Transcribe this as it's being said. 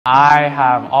I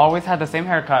have always had the same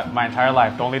haircut my entire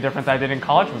life. The only difference I did in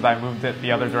college was I moved it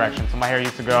the other direction. So my hair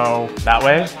used to go that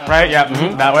way, right? Yeah,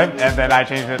 that way. And then I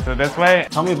changed it to this way.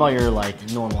 Tell me about your like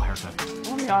normal haircut.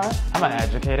 I'll be honest, I'm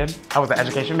uneducated. I was an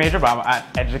education major, but I'm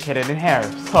educated in hair.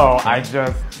 So I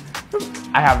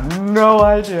have no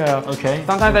idea. Okay.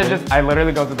 Sometimes I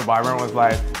literally go to the barber and was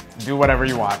like, do whatever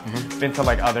you want. Been to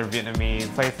like other Vietnamese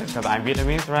places because I'm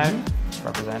Vietnamese, right?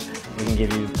 Represent. We can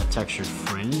give you a textured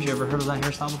fringe. You ever heard of that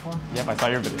hairstyle before? Yep, I saw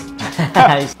your video.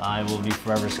 I will be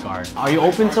forever scarred. Are you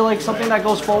open to like something that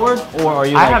goes forward, or are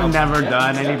you? I have never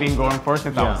done anything going forward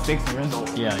since I was 6 years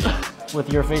old. Yeah.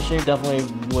 With your face shape, definitely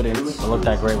wouldn't look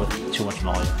that great with too much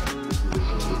volume.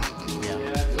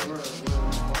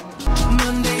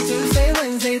 Monday, Tuesday,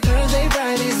 Wednesday, Thursday,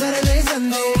 Friday, Saturday,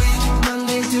 Sunday.